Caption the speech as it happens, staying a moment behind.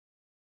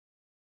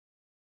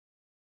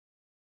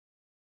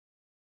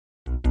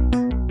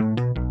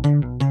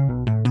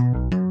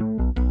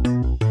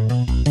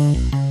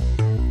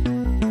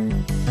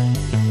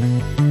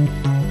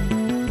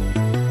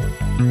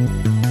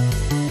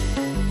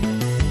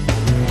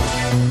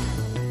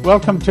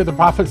Welcome to the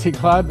Prophecy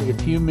Club.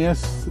 If you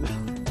miss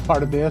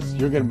part of this,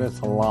 you're going to miss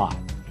a lot.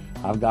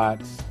 I've got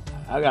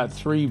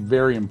three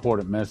very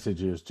important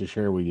messages to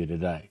share with you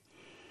today.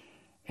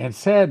 And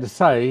sad to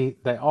say,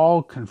 they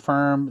all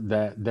confirm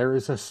that there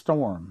is a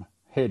storm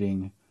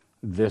heading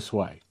this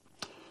way.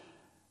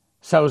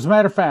 So as a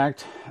matter of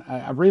fact,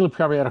 I really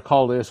probably ought to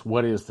call this,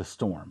 what is the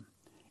storm?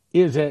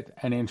 Is it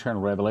an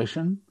internal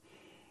revelation?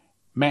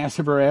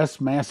 Massive arrests,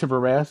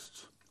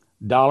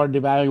 dollar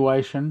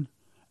devaluation,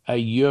 a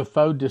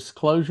UFO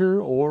disclosure,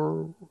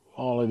 or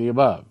all of the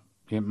above?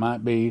 It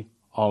might be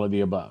all of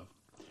the above.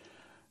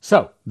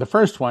 So, the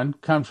first one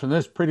comes from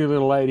this pretty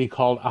little lady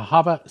called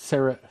Ahava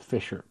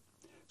Fischer.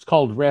 It's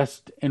called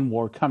Rest and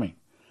War Coming.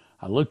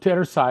 I looked at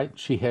her site.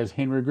 She has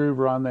Henry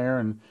Groover on there,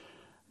 and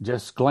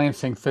just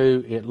glancing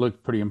through, it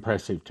looked pretty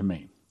impressive to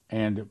me.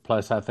 And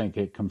plus, I think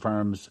it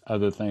confirms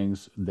other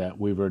things that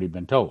we've already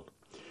been told.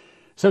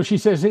 So she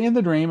says, in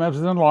the dream, I was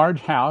in a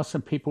large house,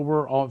 and people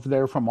were all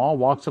there from all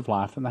walks of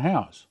life in the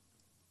house,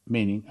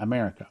 meaning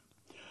America.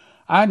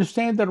 I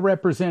understand that it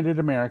represented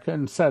America,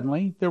 and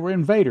suddenly there were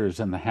invaders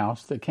in the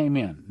house that came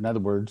in. In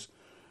other words,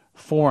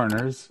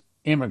 foreigners,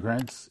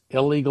 immigrants,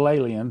 illegal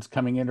aliens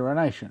coming into our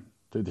nation,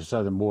 through the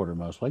southern border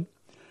mostly.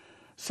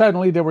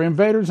 Suddenly there were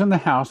invaders in the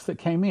house that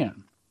came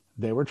in.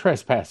 They were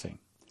trespassing.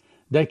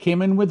 They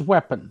came in with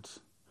weapons.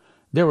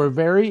 They were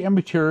very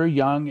immature,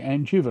 young,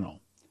 and juvenile.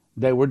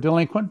 They were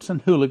delinquents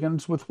and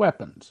hooligans with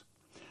weapons.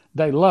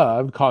 They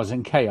loved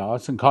causing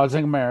chaos and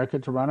causing America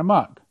to run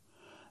amok.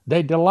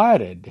 They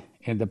delighted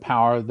in the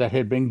power that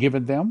had been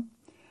given them.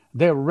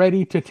 They're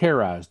ready to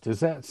terrorize. Does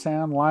that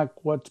sound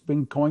like what's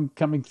been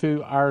coming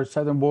through our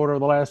southern border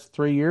the last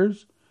 3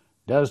 years?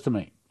 Does to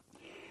me.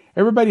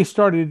 Everybody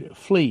started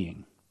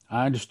fleeing.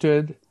 I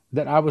understood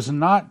that I was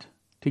not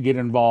to get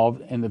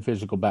involved in the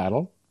physical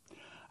battle.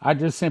 I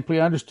just simply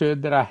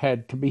understood that I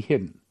had to be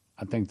hidden.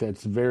 I think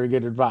that's very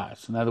good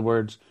advice. In other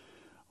words,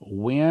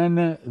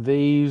 when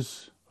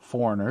these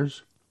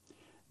foreigners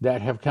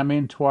that have come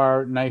into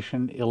our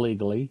nation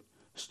illegally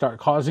start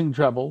causing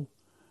trouble,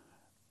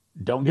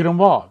 don't get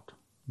involved.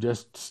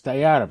 Just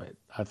stay out of it.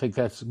 I think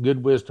that's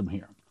good wisdom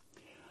here.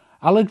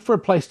 I looked for a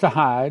place to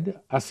hide.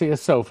 I see a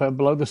sofa.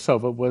 Below the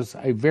sofa was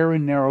a very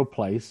narrow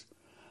place.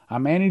 I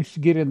managed to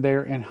get in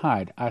there and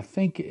hide. I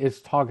think it's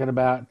talking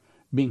about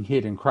being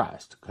hid in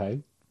Christ,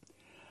 okay?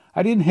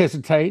 I didn't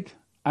hesitate.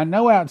 I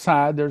know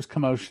outside there's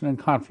commotion and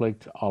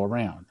conflict all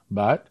around,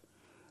 but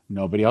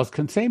nobody else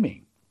can see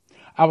me.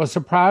 I was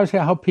surprised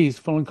at how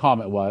peaceful and calm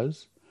it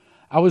was.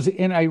 I was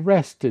in a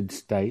rested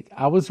state.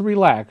 I was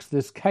relaxed.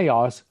 This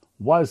chaos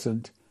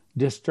wasn't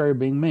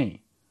disturbing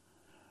me.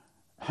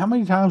 How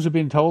many times have we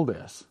been told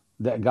this?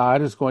 That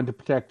God is going to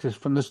protect us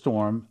from the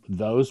storm,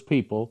 those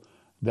people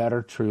that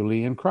are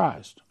truly in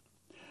Christ.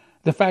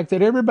 The fact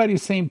that everybody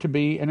seemed to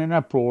be in an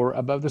uproar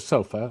above the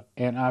sofa,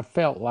 and I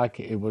felt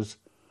like it was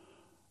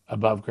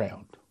above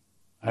ground.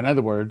 In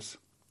other words,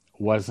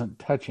 wasn't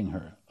touching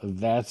her.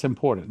 That's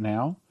important.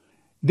 Now,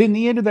 then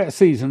the end of that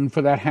season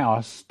for that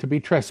house to be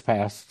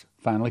trespassed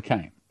finally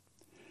came.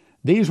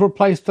 These were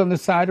placed on the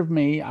side of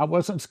me. I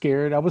wasn't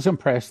scared. I was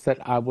impressed that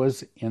I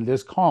was in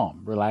this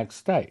calm, relaxed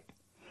state.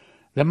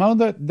 The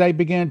moment they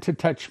began to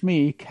touch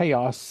me,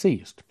 chaos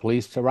ceased.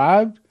 Police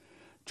arrived.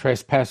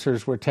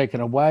 Trespassers were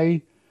taken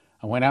away.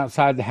 I went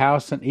outside the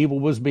house, and evil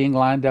was being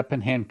lined up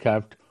and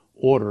handcuffed.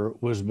 Order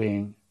was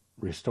being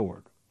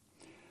restored.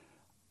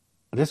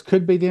 This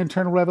could be the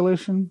internal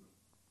revolution.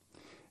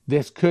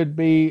 This could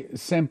be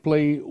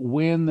simply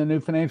when the new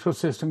financial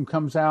system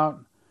comes out,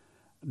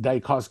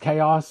 they cause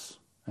chaos.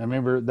 I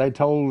remember they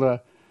told,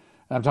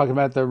 I'm talking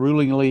about the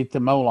ruling elite, the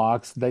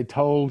Molochs, they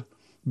told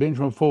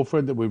Benjamin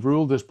Fulford that we've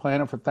ruled this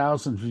planet for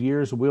thousands of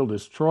years and we'll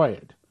destroy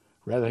it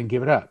rather than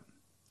give it up.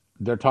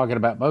 They're talking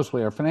about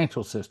mostly our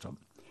financial system.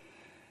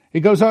 It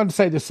goes on to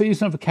say the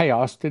season of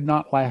chaos did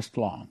not last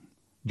long,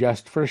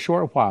 just for a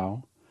short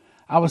while.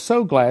 I was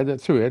so glad that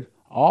through it,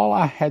 all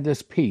I had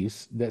this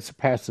peace that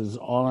surpasses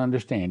all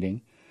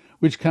understanding,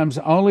 which comes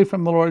only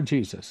from the Lord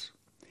Jesus.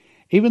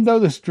 Even though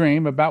this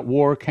dream about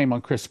war came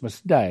on Christmas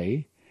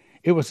Day,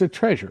 it was a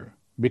treasure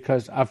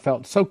because I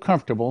felt so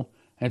comfortable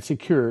and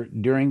secure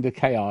during the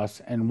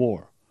chaos and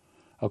war.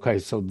 Okay,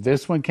 so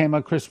this one came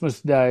on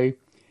Christmas Day,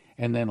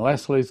 and then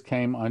Leslie's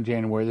came on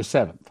January the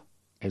 7th,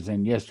 as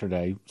in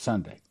yesterday,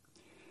 Sunday.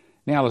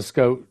 Now let's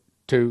go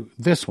to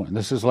this one.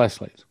 This is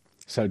Leslie's.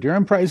 So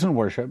during praise and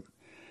worship,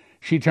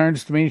 she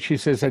turns to me and she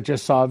says, I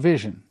just saw a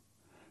vision.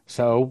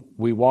 So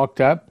we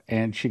walked up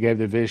and she gave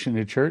the vision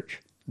to church.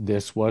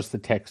 This was the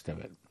text of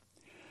it.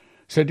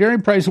 So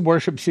during praise and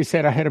worship, she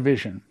said, I had a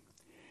vision.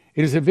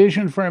 It is a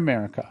vision for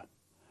America.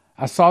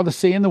 I saw the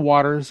sea and the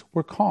waters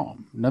were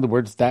calm. In other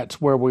words, that's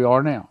where we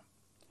are now.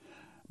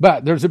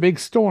 But there's a big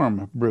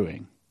storm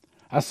brewing.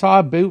 I saw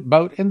a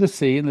boat in the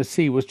sea, and the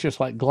sea was just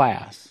like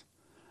glass.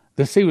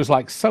 The sea was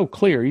like so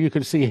clear you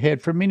could see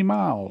ahead for many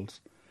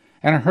miles.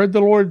 And I heard the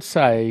Lord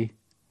say,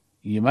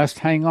 you must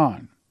hang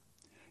on.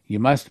 You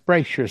must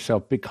brace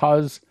yourself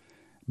because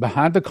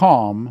behind the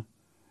calm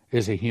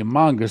is a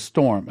humongous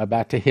storm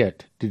about to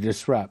hit to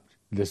disrupt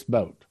this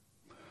boat.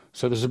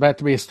 So there's about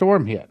to be a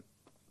storm hit.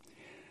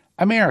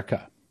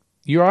 America,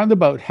 you're on the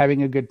boat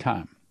having a good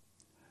time.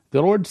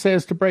 The Lord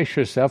says to brace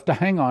yourself, to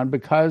hang on,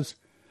 because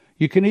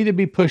you can either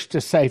be pushed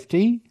to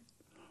safety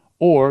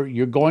or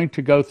you're going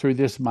to go through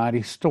this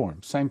mighty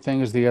storm. Same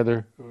thing as the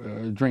other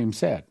dream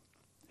said.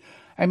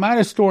 A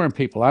mighty storm,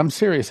 people. I'm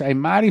serious. A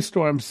mighty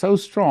storm so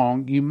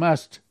strong you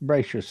must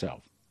brace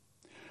yourself.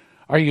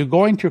 Are you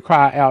going to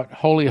cry out,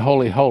 holy,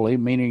 holy, holy,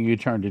 meaning you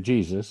turn to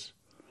Jesus?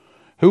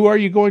 Who are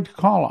you going to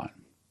call on?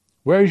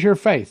 Where is your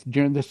faith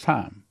during this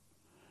time?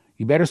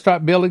 You better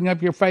start building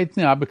up your faith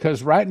now,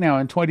 because right now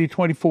in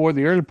 2024,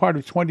 the early part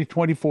of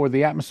 2024,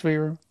 the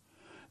atmosphere,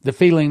 the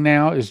feeling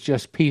now is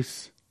just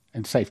peace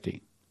and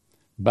safety.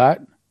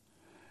 But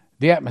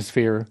the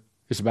atmosphere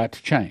is about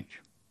to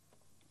change.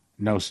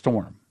 No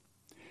storm.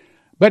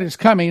 But it's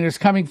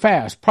coming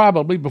fast.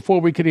 Probably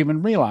before we could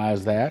even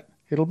realize that,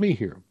 it'll be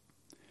here.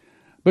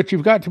 But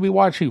you've got to be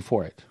watching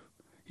for it.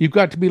 You've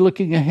got to be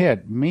looking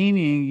ahead,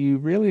 meaning you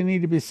really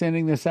need to be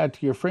sending this out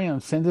to your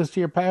friends. Send this to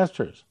your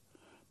pastors.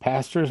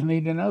 Pastors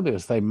need to know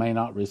this. They may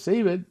not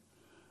receive it,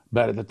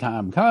 but at the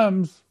time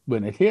comes,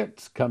 when it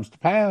hits, comes to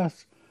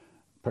pass,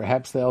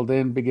 perhaps they'll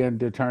then begin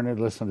to turn and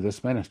listen to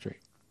this ministry.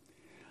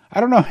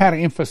 I don't know how to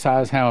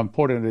emphasize how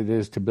important it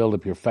is to build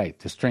up your faith,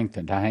 to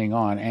strengthen, to hang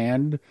on,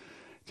 and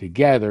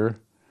together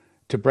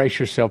to brace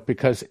yourself,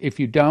 because if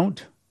you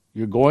don't,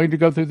 you're going to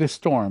go through this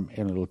storm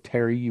and it'll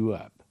tear you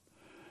up.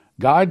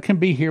 God can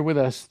be here with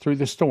us through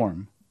the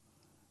storm.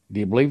 Do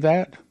you believe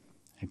that?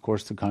 Of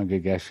course, the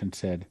congregation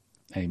said,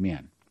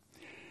 amen.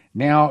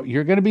 Now,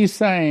 you're going to be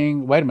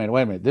saying, wait a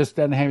minute, this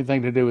doesn't have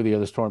anything to do with the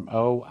other storm.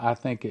 Oh, I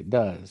think it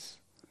does.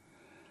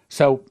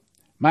 So,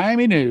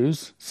 Miami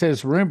News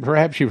says,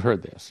 perhaps you've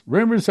heard this,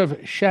 rumors of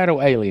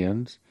shadow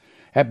aliens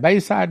at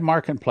Bayside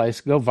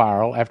Marketplace go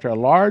viral after a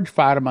large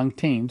fight among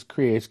teens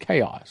creates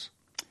chaos.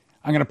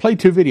 I'm going to play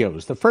two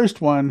videos. The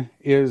first one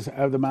is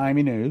of the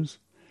Miami News,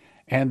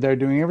 and they're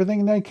doing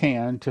everything they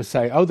can to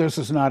say, oh, this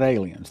is not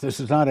aliens.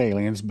 This is not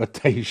aliens, but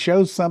they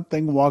show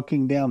something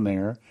walking down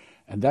there,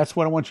 and that's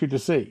what I want you to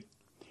see.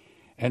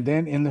 And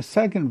then in the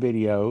second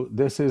video,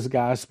 this is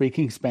guys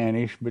speaking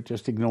Spanish, but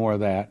just ignore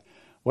that.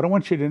 What I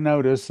want you to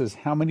notice is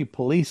how many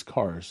police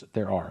cars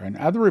there are. And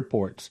other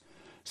reports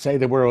say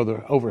there were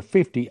over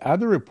 50.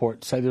 Other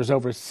reports say there's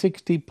over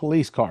 60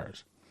 police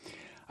cars.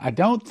 I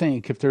don't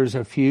think if there's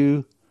a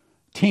few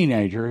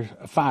teenagers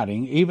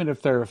fighting, even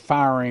if they're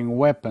firing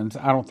weapons,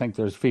 I don't think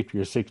there's 50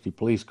 or 60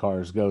 police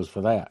cars goes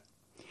for that.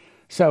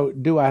 So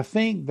do I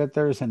think that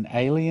there's an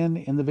alien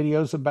in the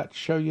videos I'm about to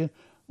show you?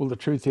 Well, the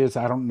truth is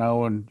I don't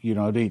know, and you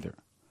don't either.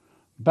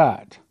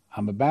 But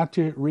I'm about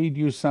to read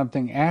you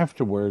something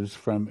afterwards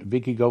from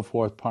Vicki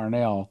GoForth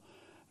Parnell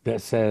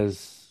that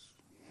says,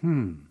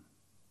 the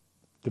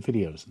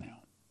videos now.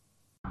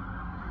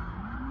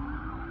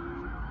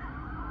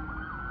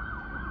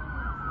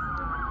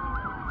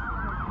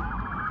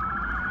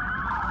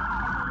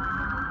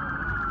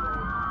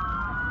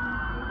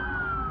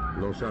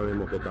 No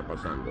sabemos qué está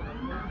pasando.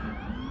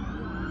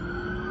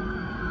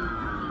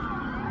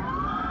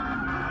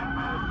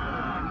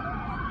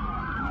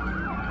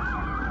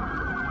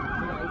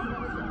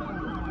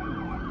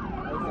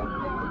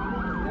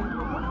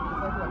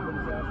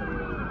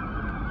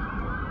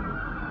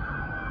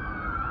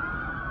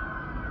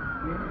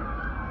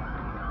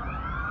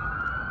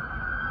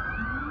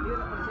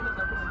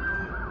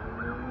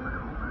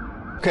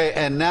 Okay,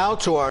 and now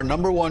to our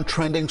 #1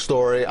 trending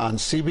story on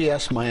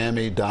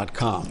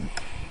CBSMiami.com.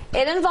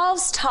 It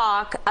involves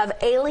talk of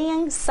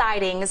alien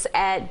sightings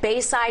at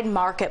Bayside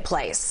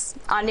Marketplace.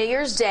 On New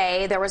Year's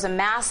Day, there was a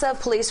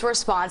massive police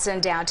response in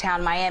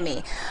downtown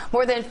Miami.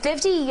 More than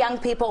 50 young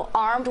people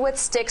armed with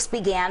sticks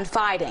began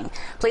fighting.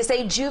 Police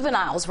say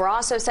juveniles were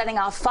also setting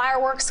off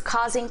fireworks,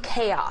 causing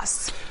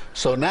chaos.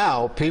 So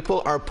now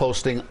people are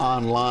posting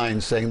online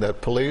saying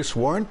that police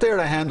weren't there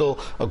to handle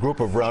a group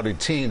of rowdy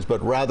teens,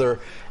 but rather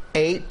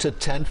 8 to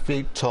 10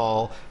 feet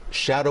tall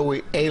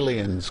shadowy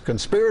aliens.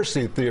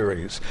 Conspiracy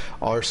theories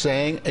are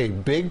saying a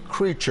big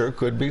creature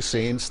could be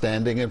seen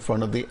standing in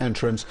front of the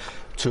entrance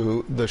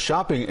to the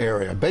shopping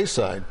area,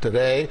 Bayside.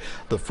 Today,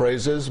 the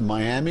phrases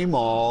Miami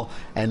Mall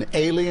and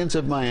aliens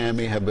of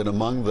Miami have been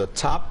among the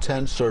top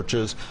 10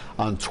 searches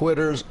on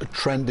Twitter's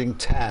trending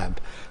tab.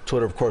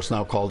 Twitter, of course,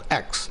 now called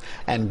X.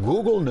 And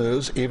Google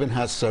News even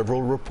has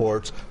several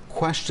reports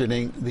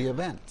questioning the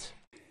event.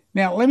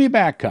 Now, let me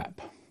back up.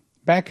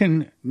 Back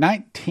in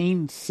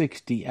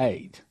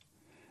 1968,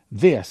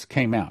 this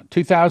came out,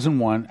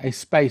 2001, A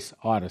Space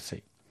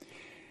Odyssey.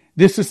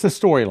 This is the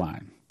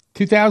storyline.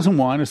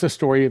 2001 is the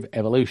story of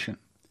evolution.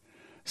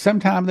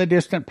 Sometime in the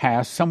distant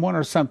past, someone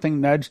or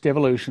something nudged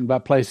evolution by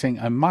placing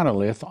a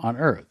monolith on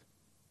Earth,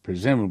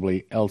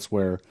 presumably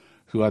elsewhere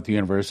throughout the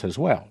universe as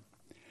well.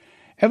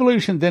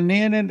 Evolution then,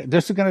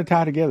 this is going to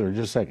tie together in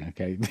just a second,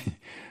 okay?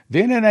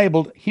 Then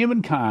enabled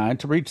humankind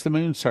to reach the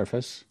moon's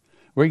surface,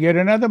 where yet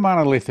another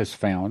monolith is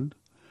found,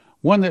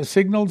 one that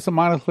signals the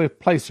monolith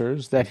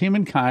placers that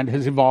humankind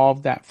has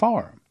evolved that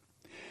far.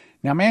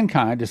 Now,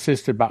 mankind,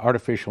 assisted by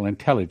artificial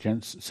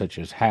intelligence, such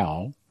as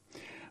HAL,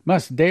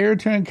 must dare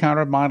to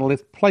encounter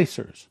monolith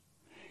placers.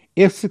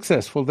 If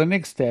successful, the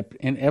next step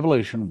in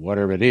evolution,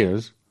 whatever it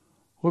is,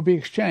 will be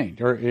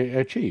exchanged or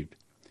achieved.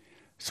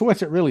 So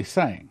what's it really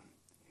saying?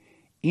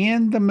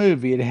 In the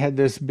movie, it had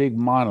this big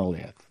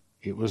monolith.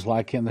 It was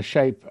like in the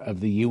shape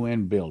of the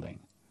UN building.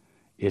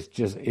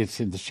 It's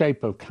in the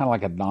shape of kind of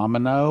like a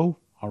domino,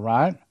 all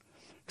right?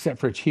 Except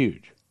for it's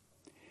huge.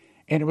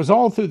 And it was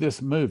all through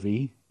this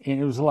movie, and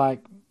it was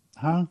like,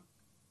 huh?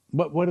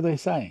 What are they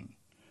saying?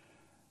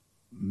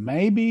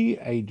 Maybe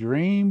a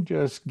dream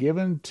just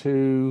given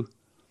to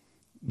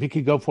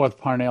Vicki GoForth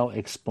Parnell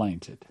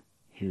explains it.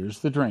 Here's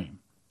the dream.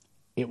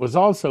 It was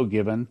also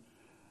given,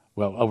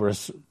 well, over a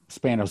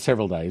span of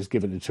several days,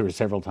 given it to her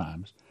several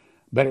times,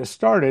 but it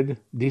started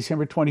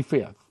December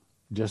 25th,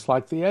 just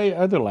like the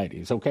other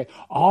ladies, okay?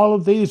 All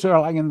of these are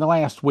like in the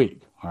last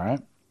week, all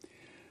right?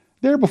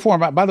 There before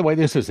my, by the way,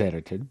 this is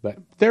edited, but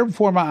there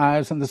before my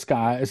eyes in the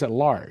sky is a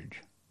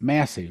large,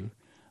 massive,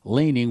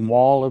 leaning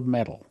wall of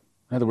metal.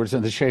 In other words,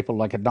 in the shape of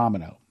like a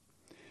domino.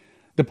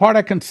 The part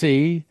I can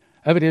see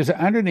of it is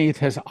underneath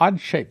has odd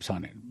shapes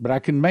on it, but I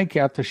can make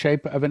out the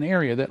shape of an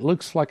area that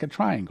looks like a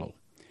triangle.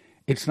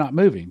 It's not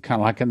moving, kind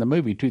of like in the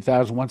movie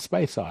 2001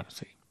 Space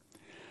Odyssey.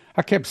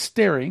 I kept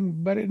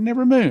staring, but it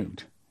never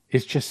moved.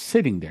 It's just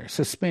sitting there,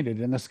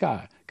 suspended in the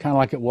sky, kind of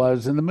like it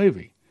was in the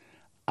movie.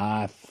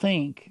 I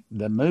think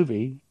the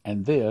movie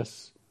and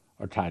this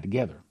are tied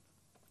together.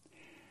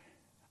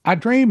 I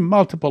dream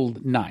multiple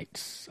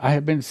nights. I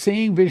have been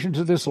seeing visions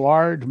of this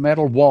large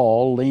metal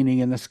wall leaning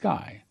in the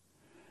sky.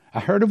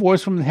 I heard a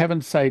voice from the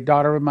heavens say,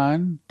 "Daughter of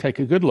mine, take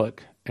a good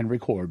look and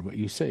record what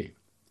you see."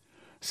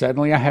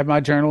 Suddenly I had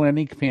my journal and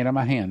ink pen in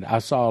my hand. I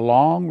saw a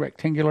long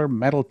rectangular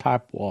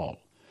metal-type wall.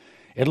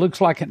 It looks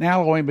like an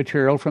alloy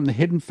material from the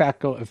hidden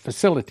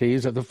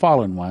facilities of the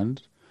fallen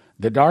ones,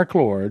 the dark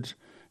lords,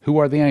 who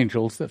are the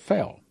angels that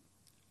fell.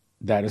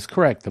 That is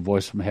correct, the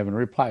voice from heaven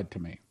replied to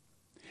me.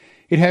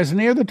 It has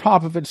near the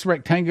top of its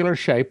rectangular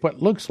shape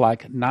what looks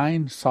like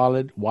 9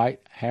 solid white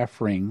half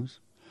rings,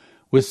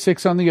 with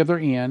 6 on the other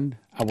end,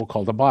 I will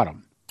call the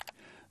bottom.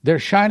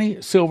 There's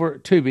shiny silver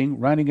tubing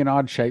running in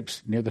odd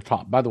shapes near the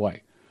top. By the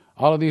way,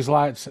 all of these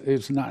lights,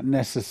 it's not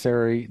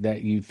necessary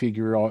that you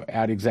figure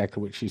out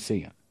exactly what she's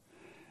seeing.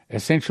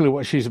 Essentially,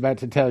 what she's about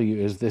to tell you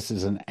is this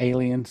is an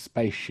alien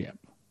spaceship.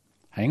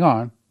 Hang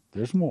on,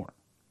 there's more.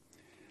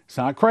 It's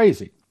not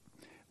crazy.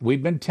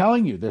 We've been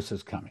telling you this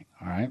is coming,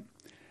 all right?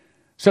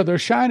 So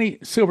there's shiny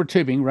silver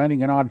tubing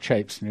running in odd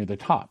shapes near the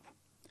top.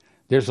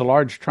 There's a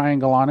large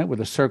triangle on it with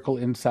a circle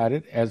inside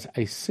it as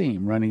a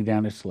seam running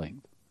down its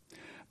length.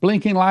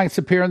 Blinking lights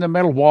appear in the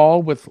metal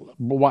wall with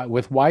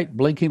white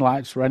blinking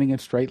lights running in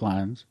straight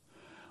lines,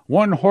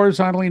 one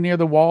horizontally near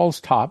the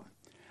wall's top,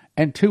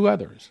 and 2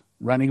 others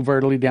running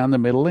vertically down the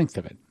middle length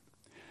of it.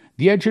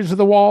 The edges of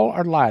the wall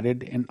are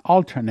lighted in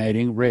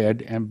alternating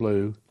red and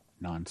blue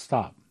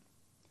nonstop.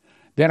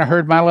 Then I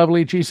heard my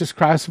lovely Jesus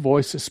Christ's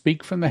voice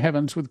speak from the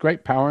heavens with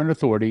great power and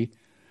authority,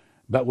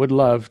 but with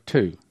love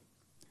too.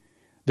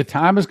 The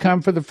time has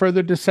come for the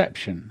further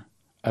deception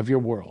of your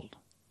world.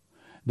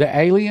 The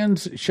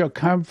aliens shall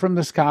come from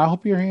the sky. I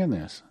hope you're hearing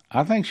this.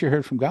 I think she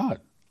heard from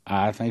God.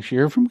 I think she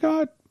heard from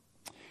God.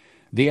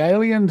 The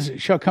aliens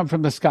shall come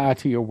from the sky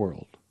to your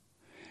world,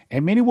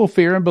 and many will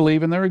fear and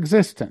believe in their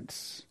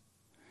existence.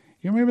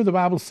 You remember the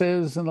Bible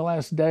says in the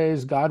last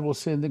days God will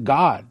send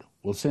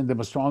them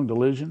a strong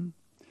delusion,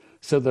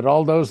 so that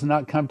all those who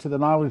not come to the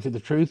knowledge of the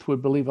truth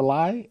would believe a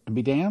lie and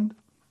be damned?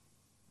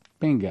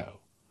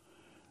 Bingo.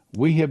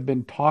 We have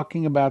been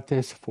talking about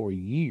this for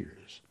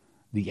years.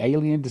 The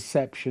alien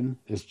deception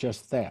is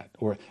just that,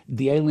 or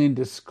the alien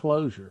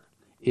disclosure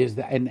is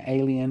an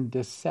alien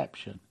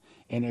deception,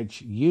 and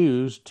it's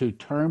used to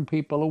turn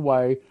people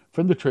away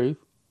from the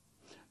truth.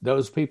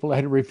 Those people that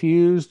had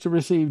refused to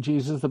receive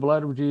Jesus, the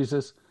blood of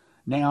Jesus,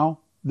 now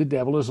the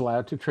devil is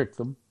allowed to trick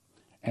them,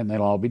 and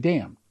they'll all be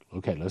damned.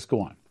 Okay, let's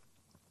go on.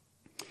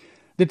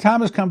 The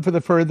time has come for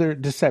the further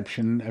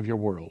deception of your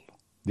world.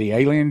 The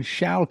aliens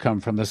shall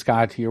come from the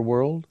sky to your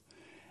world,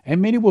 and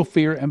many will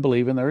fear and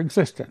believe in their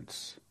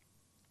existence.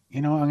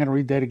 You know, I'm going to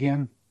read that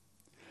again.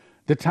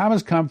 The time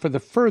has come for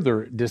the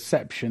further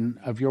deception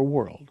of your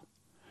world.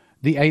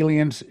 The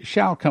aliens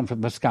shall come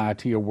from the sky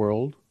to your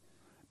world.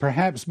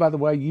 Perhaps, by the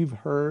way, you've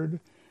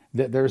heard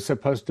that there's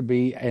supposed to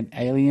be an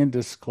alien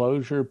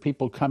disclosure,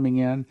 people coming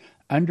in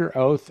under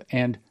oath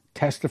and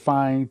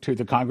testifying to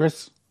the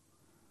Congress.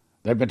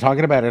 They've been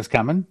talking about it's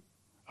coming.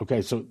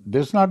 Okay, so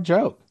this is not a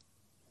joke.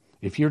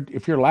 If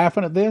you're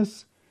laughing at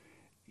this,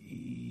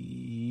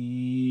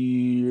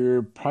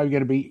 you're probably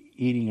going to be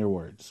eating your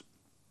words.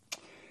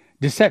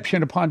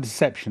 Deception upon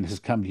deception has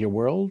come to your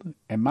world,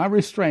 and my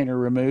restrainer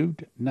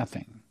removed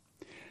nothing.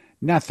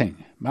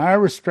 Nothing. My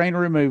restrainer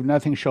removed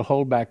nothing shall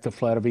hold back the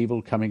flood of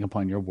evil coming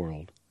upon your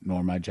world,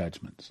 nor my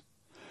judgments.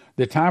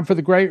 The time for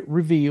the great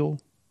reveal,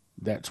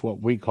 that's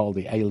what we call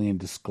the alien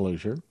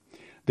disclosure.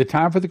 The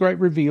time for the great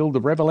reveal,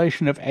 the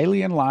revelation of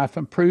alien life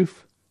and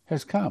proof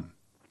has come.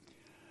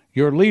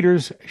 Your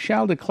leaders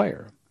shall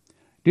declare,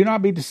 do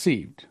not be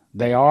deceived.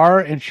 They are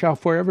and shall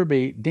forever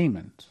be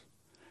demons.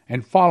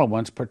 and fallen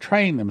ones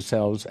portraying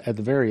themselves as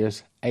the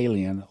various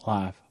alien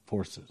life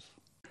forces.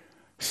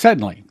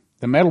 Suddenly,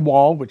 the metal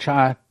wall, which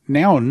I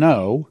now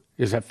know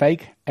is a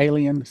fake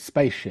alien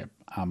spaceship.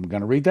 I'm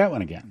going to read that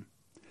one again.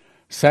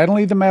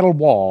 Suddenly the metal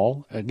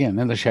wall, again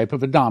in the shape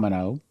of a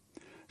domino,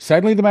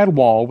 suddenly the metal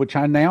wall, which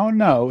I now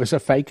know is a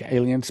fake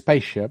alien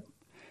spaceship,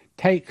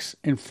 takes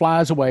and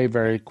flies away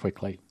very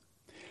quickly.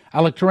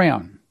 I looked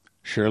around.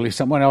 Surely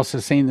someone else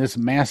has seen this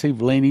massive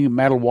leaning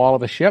metal wall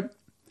of a ship,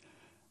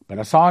 but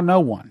I saw no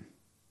one,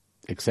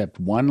 except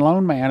one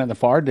lone man in the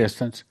far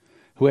distance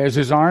who has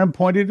his arm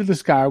pointed to the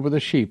sky where the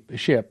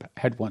ship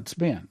had once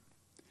been.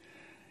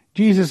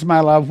 Jesus, my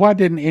love, why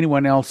didn't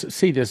anyone else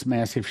see this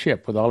massive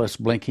ship with all its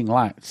blinking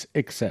lights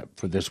except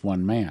for this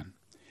one man?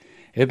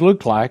 It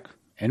looked like,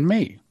 and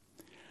me.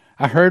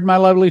 I heard my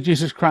lovely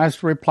Jesus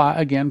Christ reply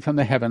again from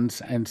the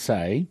heavens and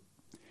say,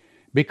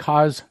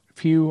 because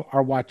few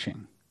are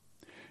watching.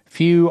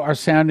 Few are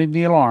sounding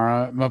the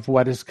alarm of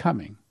what is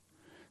coming.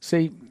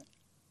 See,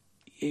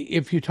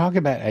 if you talk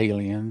about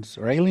aliens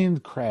or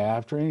alien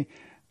craft or any,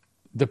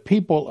 the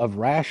people of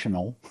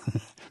rational,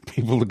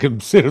 people that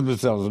consider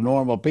themselves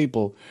normal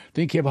people,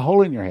 think you have a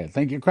hole in your head,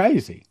 think you're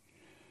crazy.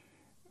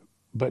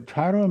 But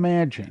try to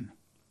imagine,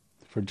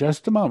 for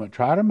just a moment,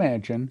 try to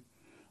imagine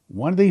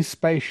one of these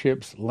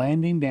spaceships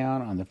landing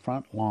down on the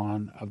front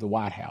lawn of the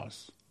White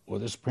House or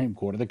the Supreme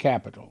Court of the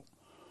Capitol,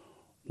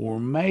 or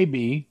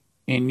maybe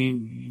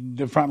in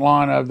the front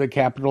lawn of the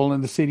Capitol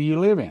in the city you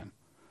live in,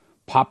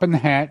 popping the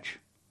hatch,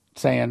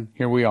 saying,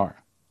 here we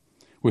are.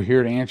 We're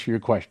here to answer your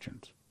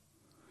questions.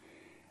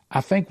 I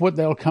think what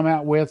they'll come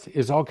out with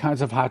is all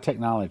kinds of high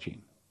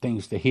technology,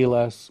 things to heal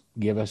us,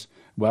 give us.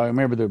 Well,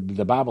 remember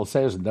the Bible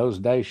says, in those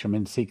days shall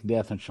men seek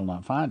death and shall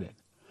not find it,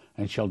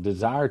 and shall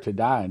desire to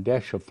die, and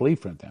death shall flee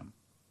from them.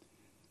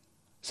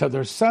 So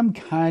there's some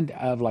kind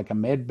of like a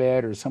med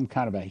bed or some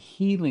kind of a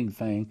healing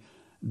thing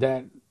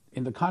that,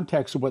 in the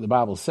context of what the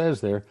Bible says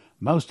there,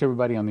 most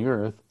everybody on the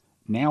earth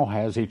now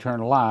has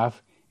eternal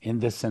life in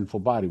this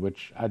sinful body,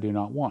 which I do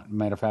not want.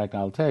 Matter of fact,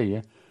 I'll tell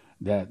you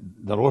that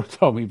the Lord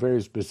told me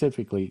very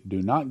specifically,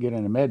 do not get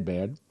in a med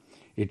bed.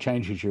 It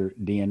changes your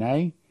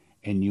DNA,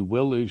 and you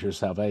will lose your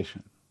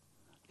salvation.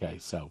 Okay,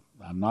 so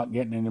I'm not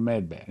getting in a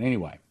med bed.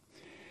 Anyway,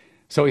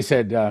 so he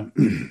said,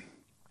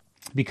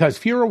 because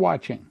few are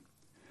watching,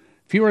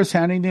 few are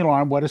sounding the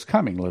alarm, what is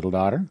coming, little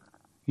daughter?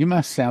 You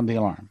must sound the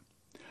alarm.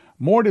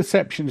 More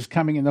deception is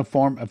coming in the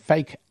form of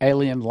fake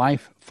alien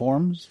life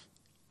forms.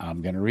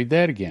 I'm going to read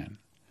that again.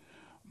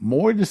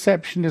 More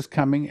deception is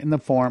coming in the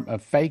form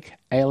of fake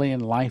alien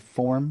life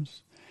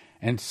forms,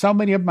 and so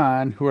many of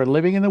mine who are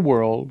living in the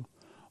world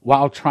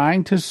while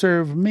trying to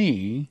serve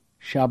me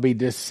shall be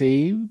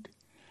deceived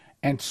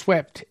and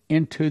swept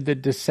into the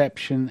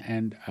deception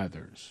and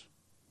others.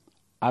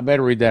 I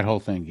better read that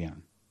whole thing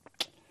again.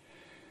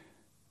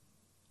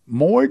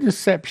 More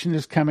deception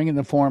is coming in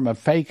the form of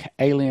fake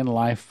alien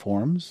life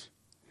forms,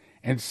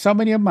 and so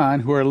many of mine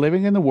who are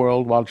living in the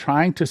world while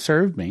trying to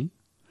serve me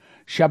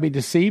shall be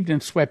deceived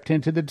and swept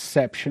into the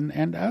deception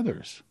and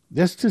others.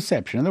 This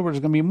deception, in other words,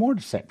 there's going to be more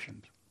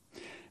deceptions.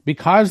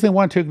 Because they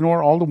want to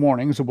ignore all the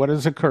warnings of what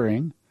is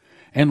occurring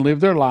and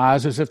live their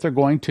lives as if they're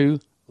going to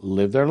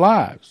live their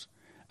lives,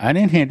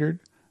 unhindered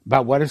by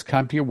what has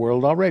come to your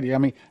world already. I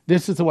mean,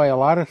 this is the way a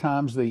lot of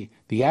times the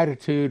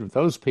attitude of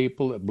those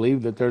people that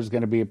believe that there's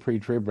going to be a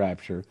pre-trib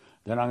rapture,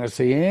 they're not going to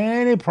see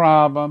any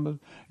problem.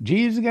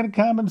 Jesus is going to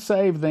come and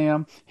save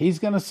them. He's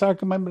going to suck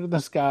them into the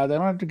sky. They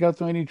don't have to go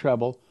through any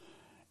trouble.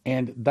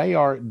 And they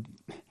are,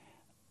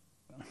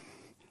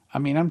 I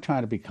mean, I'm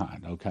trying to be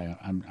kind, okay?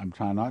 I'm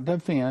trying not to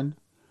offend,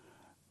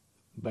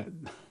 but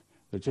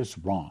they're just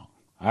wrong.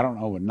 I don't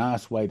know a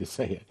nice way to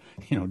say it.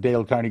 You know,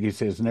 Dale Carnegie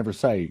says, never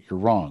say you're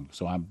wrong.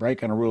 So I'm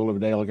breaking a rule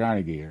of Dale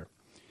Carnegie here.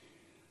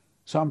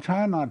 So I'm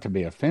trying not to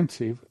be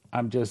offensive.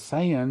 I'm just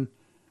saying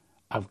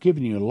I've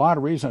given you a lot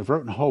of reasons. I've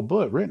written a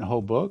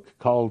whole book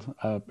called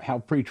How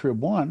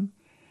Pre-Trib Won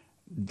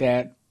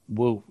that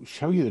will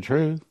show you the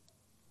truth.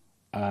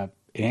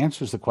 It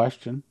answers the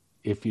question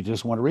if you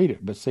just want to read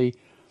it. But see,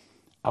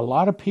 a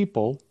lot of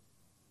people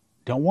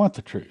don't want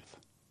the truth.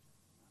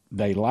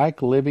 They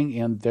like living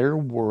in their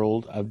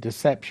world of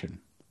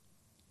deception.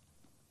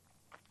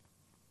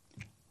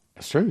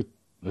 It's true.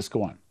 Let's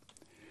go on.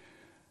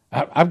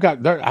 I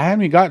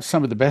haven't even got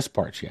some of the best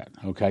parts yet.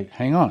 Okay,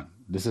 hang on.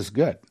 This is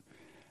good.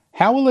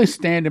 How will they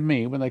stand in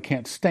me when they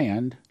can't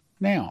stand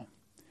now?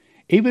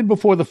 Even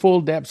before the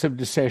full depths of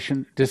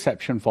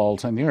deception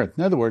falls on the earth.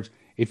 In other words,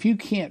 if you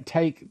can't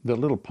take the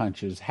little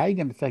punches, how are you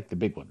going to take the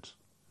big ones?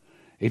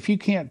 If you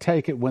can't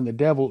take it when the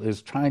devil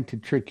is trying to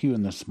trick you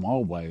in the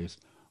small ways,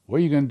 what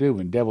are you going to do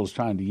when the devil's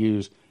trying to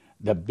use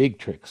the big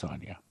tricks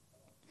on you?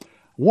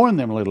 Warn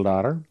them, little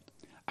daughter.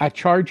 I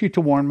charge you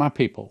to warn my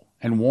people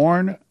and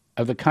warn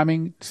of the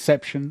coming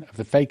deception of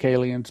the fake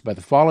aliens by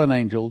the fallen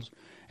angels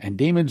and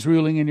demons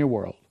ruling in your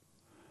world.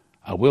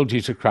 I will,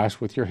 Jesus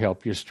Christ, with your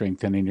help, your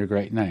strength, and in your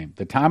great name.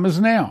 The time is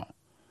now,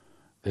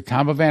 the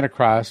time of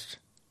Antichrist,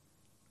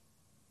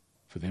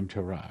 for them to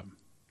arrive.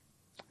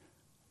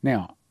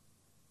 Now,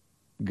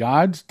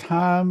 God's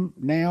time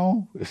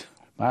now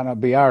Might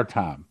not be our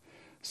time.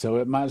 So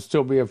it might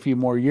still be a few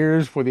more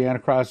years before the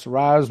Antichrist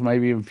arrives,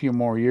 maybe even a few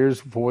more years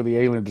before the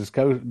alien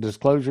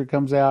disclosure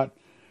comes out.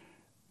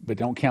 But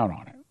don't count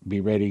on it.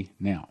 Be ready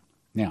now.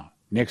 Now,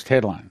 next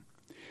headline.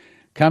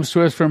 Comes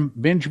to us from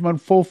Benjamin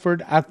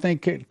Fulford. I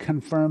think it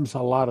confirms a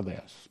lot of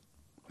this.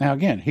 Now,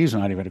 again, he's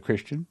not even a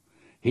Christian.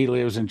 He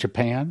lives in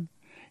Japan.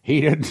 He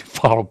didn't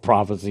follow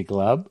Prophecy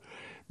Club.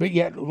 But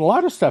yet, a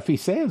lot of stuff he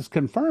says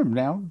confirmed.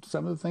 Now,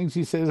 some of the things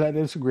he says I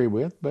disagree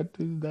with, but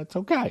that's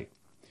okay.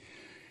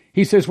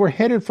 He says, we're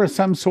headed for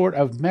some sort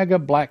of mega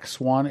Black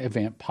Swan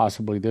event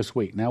possibly this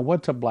week. Now,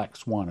 what's a Black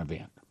Swan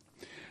event?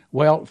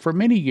 Well, for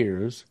many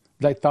years,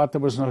 they thought there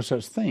was no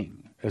such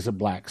thing as a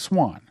black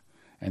swan.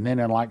 And then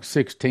in like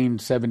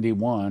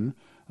 1671,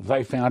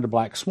 they found a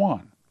black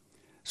swan.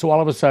 So all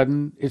of a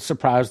sudden, it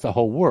surprised the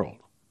whole world.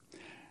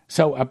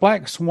 So a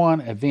Black Swan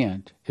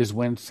event is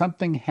when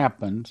something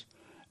happens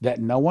that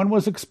no one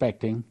was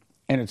expecting,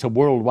 and it's a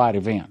worldwide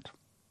event,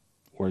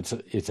 or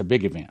it's a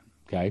big event,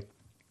 okay?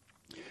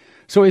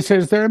 So he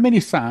says there are many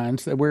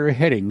signs that we're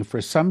heading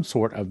for some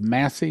sort of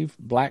massive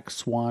Black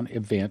Swan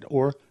event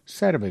or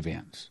set of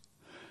events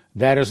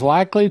that is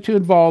likely to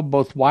involve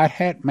both white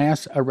hat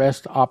mass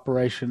arrest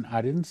operation.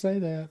 I didn't say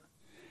that.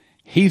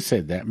 He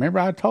said that. Remember,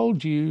 I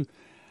told you,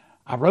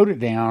 I wrote it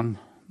down,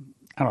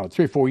 I don't know,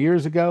 3 or 4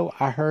 years ago.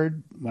 I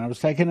heard when I was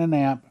taking a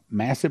nap,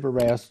 massive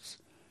arrests.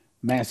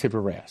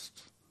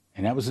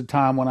 And that was the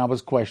time when I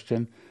was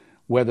questioned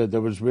whether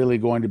there was really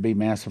going to be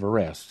massive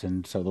arrests.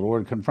 And so the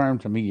Lord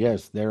confirmed to me,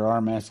 yes, there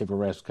are massive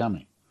arrests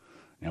coming.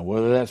 Now,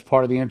 whether that's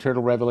part of the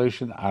internal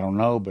revolution, I don't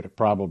know, but it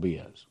probably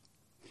is.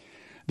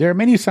 There are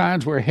many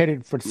signs we're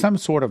headed for some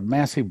sort of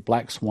massive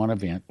Black Swan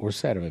event or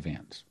set of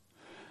events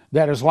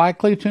that is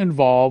likely to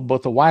involve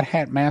both a white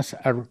hat mass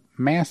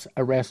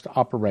arrest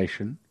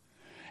operation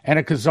and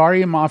a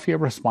Khazarian mafia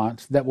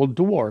response that will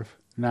dwarf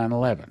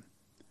 9/11.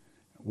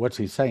 What's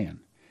he saying?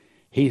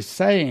 He's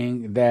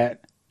saying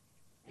that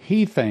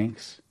he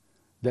thinks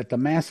that the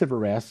massive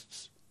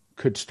arrests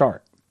could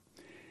start.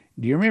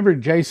 Do you remember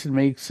Jason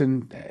Meeks?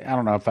 And I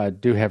don't know if I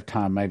do have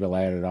time, maybe I'll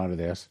add it onto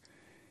this.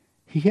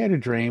 He had a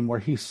dream where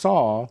he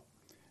saw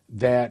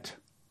that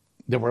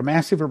there were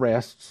massive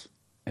arrests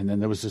and then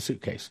there was a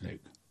suitcase nuke.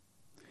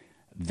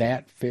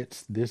 That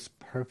fits this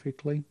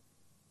perfectly.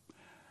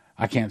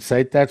 I can't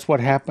say that's what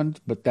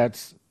happened, but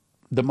that's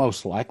the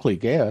most likely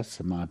guess,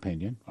 in my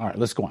opinion. All right,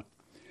 let's go on.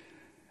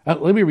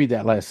 Let me read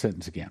that last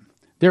sentence again.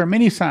 There are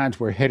many signs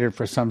we're headed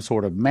for some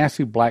sort of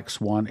massive Black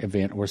Swan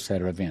event or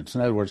set of events.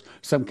 In other words,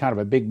 some kind of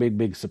a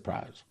big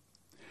surprise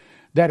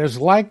that is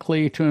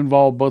likely to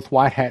involve both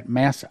white hat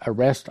mass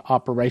arrest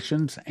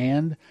operations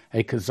and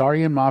a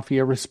Khazarian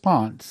mafia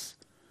response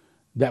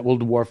that will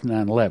dwarf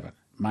 9/11.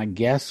 My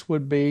guess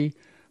would be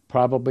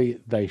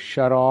probably they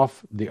shut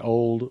off the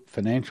old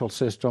financial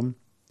system,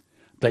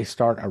 they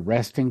start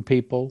arresting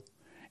people,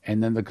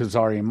 and then the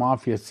Khazarian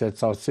mafia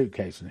sets off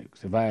suitcase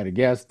nukes. If I had to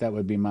guess, that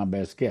would be my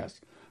best guess.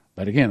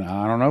 But again,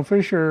 I don't know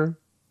for sure.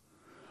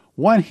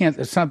 One hint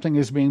that something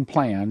is being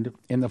planned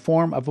in the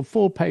form of a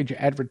full-page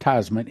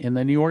advertisement in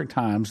the New York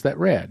Times that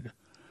read,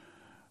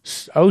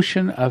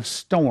 Ocean of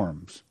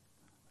Storms.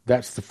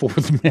 That's the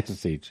fourth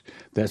message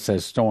that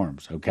says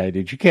storms. Okay,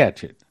 did you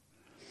catch it?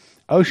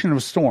 Ocean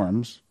of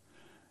Storms,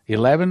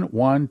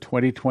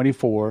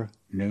 11/1/2024,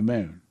 new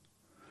moon.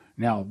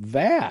 Now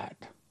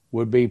that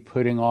would be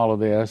putting all of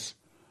this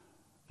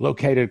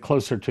located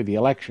closer to the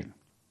election,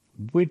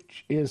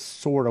 which is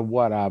sort of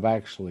what I've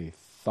actually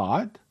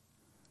thought.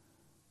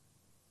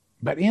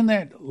 But in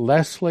that,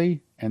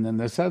 Leslie and then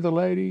this other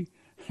lady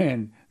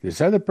and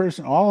this other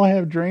person all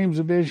have dreams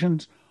and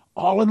visions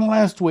all in the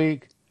last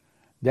week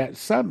that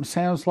something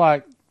sounds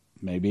like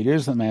maybe it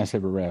is a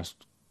massive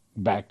arrest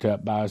backed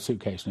up by a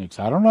suitcase nukes.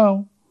 I don't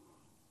know.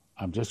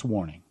 I'm just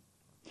warning.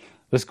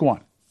 Let's go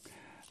on.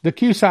 The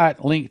Q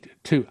site linked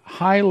to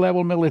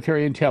high-level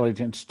military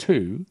intelligence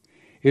 2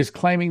 is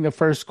claiming the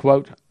first,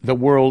 quote, the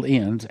world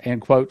ends,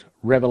 and, quote,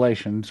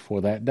 revelations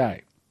for that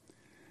day.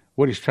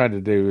 What he's trying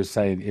to do is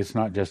say it's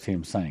not just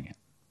him saying it.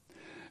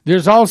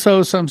 There's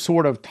also some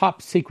sort of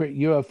top-secret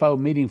UFO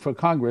meeting for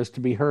Congress to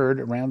be heard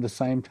around the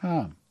same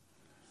time.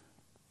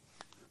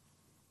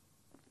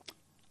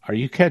 Are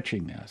you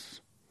catching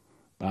this?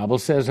 Bible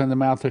says in the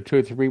mouth of 2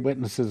 or 3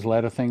 witnesses,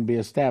 let a thing be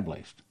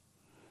established.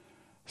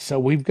 So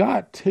we've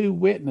got 2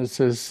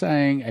 witnesses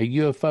saying a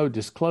UFO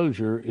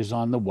disclosure is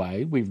on the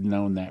way. We've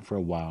known that for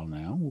a while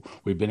now.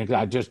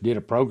 I just did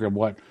a program,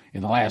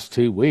 in the last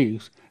 2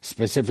 weeks,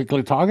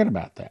 specifically talking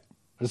about that.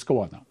 Let's go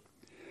on, though.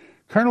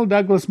 Colonel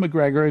Douglas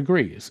McGregor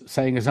agrees,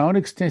 saying his own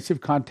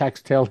extensive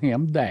contacts tell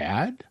him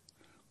that,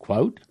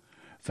 quote,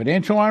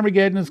 financial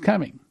Armageddon is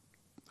coming.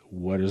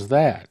 What is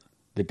that?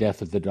 The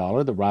death of the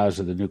dollar, the rise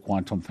of the new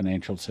quantum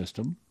financial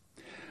system.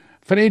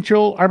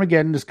 Financial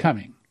Armageddon is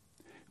coming.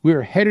 We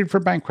are headed for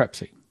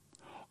bankruptcy.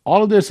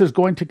 All of this is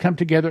going to come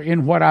together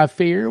in what I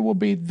fear will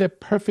be the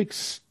perfect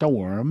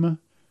storm.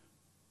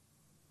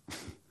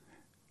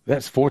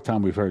 That's the 4th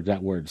time we've heard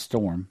that word,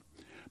 storm.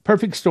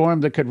 Perfect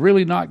storm that could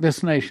really knock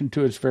this nation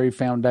to its very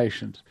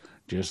foundations.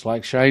 just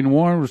like Shane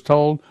Warren was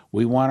told,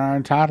 we want our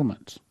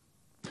entitlements.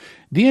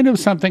 The end of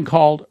something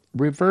called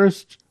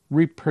reverse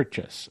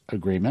repurchase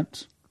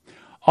agreements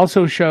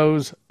also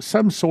shows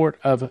some sort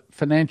of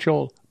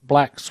financial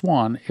Black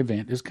Swan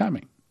event is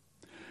coming.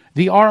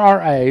 The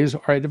RRAs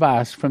are a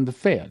device from the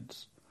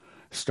feds,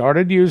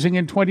 started using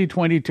in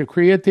 2020 to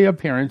create the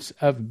appearance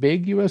of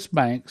big U.S.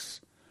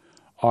 banks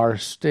are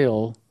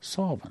still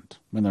solvent,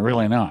 when they're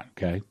really not,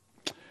 okay?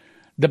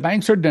 The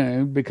banks are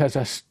doomed because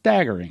a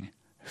staggering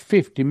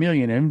 50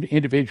 million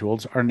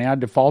individuals are now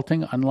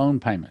defaulting on loan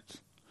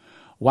payments,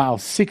 while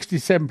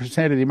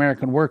 67% of the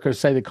American workers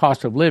say the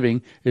cost of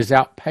living is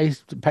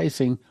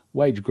outpacing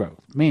wage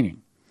growth,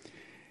 meaning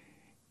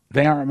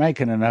they aren't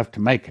making enough to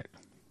make it.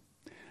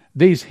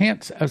 These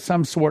hints of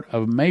some sort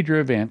of major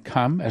event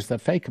come as the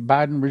fake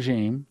Biden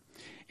regime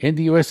in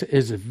the U.S.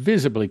 is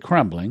visibly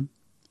crumbling.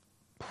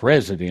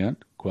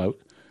 President,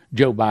 quote,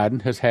 Joe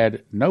Biden has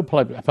had no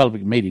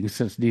public meetings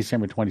since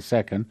December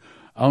 22nd,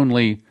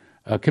 only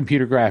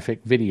computer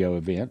graphic video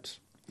events.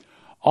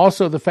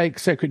 Also, the fake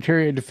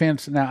Secretary of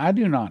Defense, now I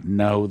do not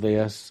know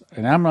this,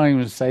 and I'm not even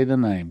going to say the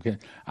name.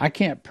 I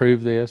can't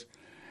prove this,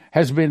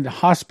 has been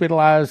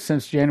hospitalized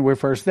since January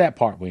 1st. That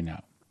part we know.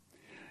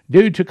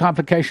 Due to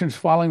complications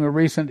following a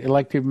recent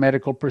elective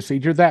medical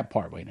procedure, that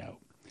part we know.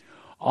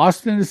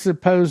 Austin is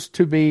supposed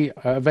to be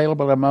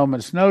available at a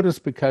moment's notice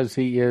because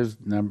he is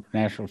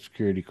national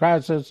security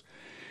crisis.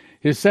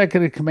 His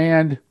second in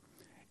command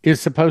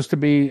is supposed to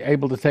be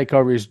able to take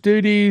over his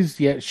duties,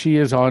 yet she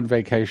is on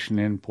vacation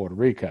in Puerto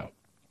Rico.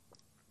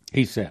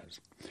 He says,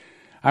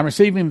 I'm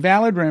receiving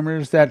valid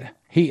rumors that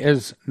he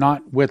is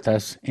not with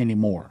us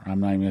anymore.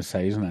 I'm not even going to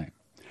say his name.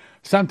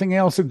 Something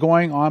else is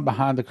going on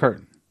behind the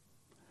curtain.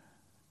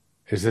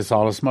 Is this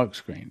all a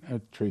smokescreen?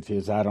 The truth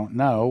is, I don't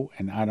know,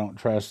 and I don't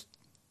trust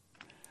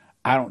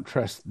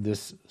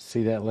this.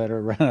 See that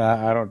letter?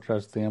 I don't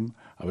trust them.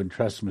 I would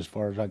trust them as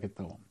far as I could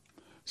throw them.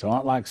 So I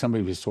don't like some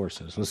of his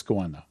sources. Let's go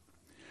on, though.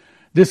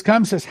 This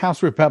comes as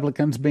House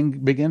Republicans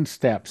begin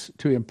steps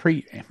to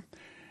impeach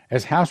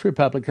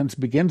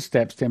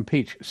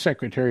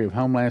Secretary of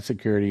Homeland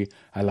Security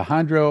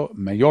Alejandro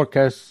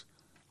Mayorkas.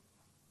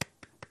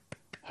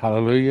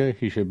 Hallelujah.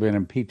 He should have been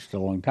impeached a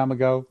long time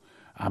ago.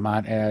 I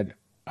might add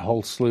a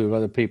whole slew of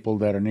other people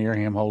that are near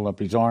him holding up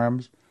his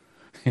arms.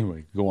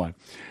 Anyway, go on.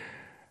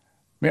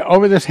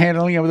 Over this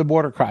handling of the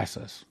border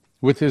crisis.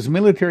 With his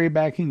military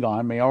backing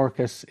gone,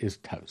 Mayorkas is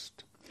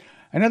toast.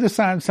 Another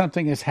sign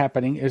something is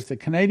happening is the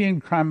Canadian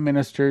Prime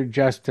Minister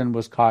Justin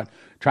was caught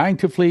trying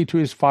to flee to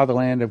his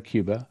fatherland of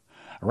Cuba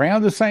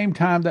around the same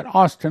time that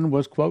Austin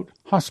was, quote,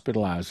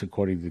 hospitalized,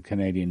 according to the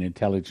Canadian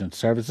Intelligence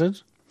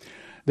Services.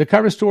 The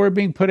cover story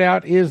being put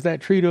out is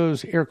that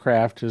Trudeau's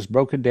aircraft is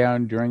broken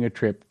down during a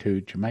trip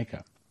to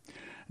Jamaica.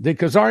 The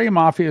Khazari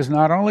Mafia is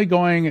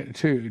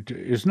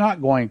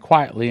not going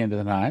quietly into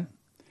the night.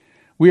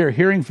 We are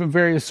hearing from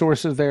various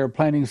sources they are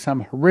planning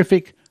some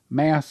horrific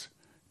mass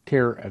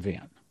terror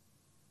event.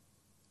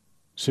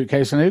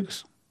 Suitcase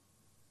nukes?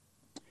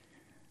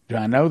 Do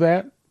I know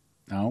that?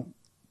 No.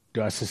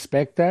 Do I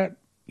suspect that?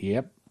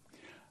 Yep.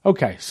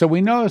 Okay, so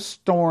we know a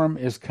storm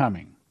is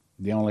coming.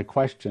 The only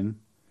question,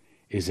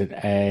 is it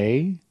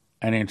A,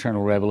 an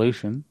internal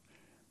revolution,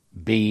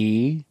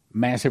 B,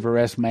 massive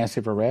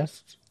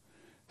arrests,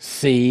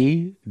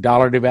 C,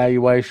 dollar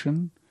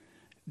devaluation,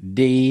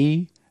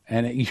 D,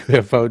 an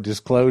UFO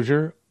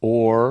disclosure,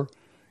 or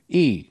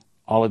E,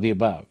 all of the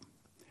above?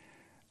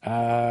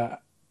 My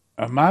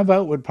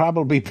vote would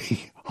probably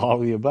be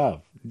all of the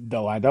above,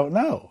 though I don't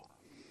know.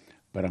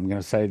 But I'm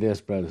going to say this,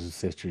 brothers and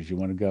sisters. You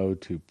want to go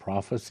to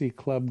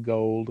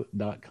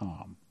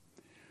ProphecyClubGold.com.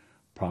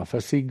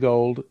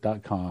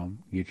 ProphecyGold.com.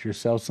 Get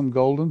yourself some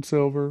gold and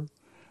silver.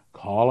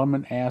 Call them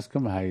and ask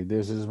them, hey,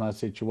 this is my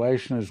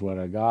situation, this is what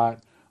I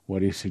got. What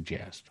do you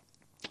suggest?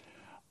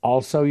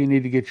 Also, you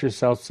need to get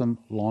yourself some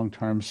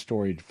long-term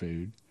storage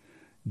food.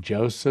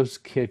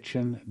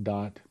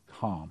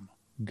 josephskitchen.com.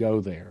 Go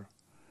there.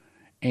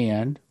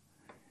 And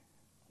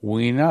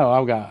we know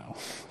I've got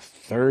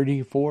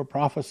 34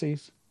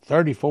 prophecies.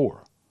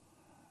 34.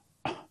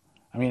 I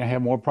mean, I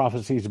have more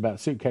prophecies about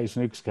suitcase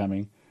nukes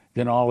coming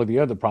than all of the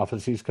other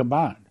prophecies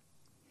combined.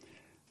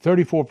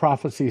 34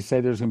 prophecies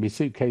say there's going to be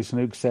suitcase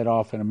nukes set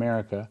off in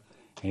America.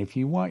 And if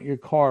you want your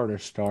car to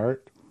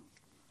start,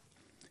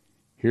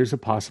 here's a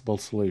possible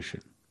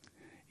solution.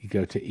 You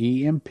go to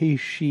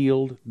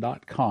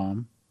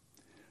empshield.com.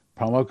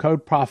 Promo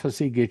code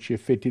prophecy gets you a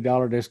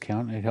 $50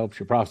 discount. It helps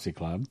your Prophecy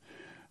Club.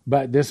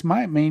 But this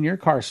might mean your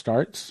car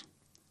starts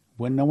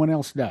when no one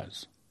else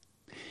does.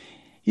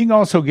 You can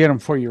also get them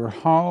for your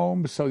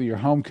home, so your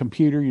home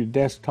computer, your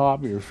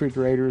desktop, your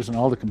refrigerators, and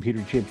all the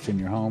computer chips in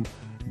your home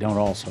don't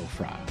also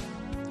fry.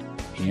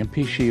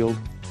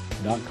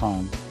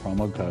 empshield.com,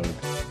 promo code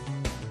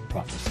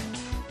prophecy.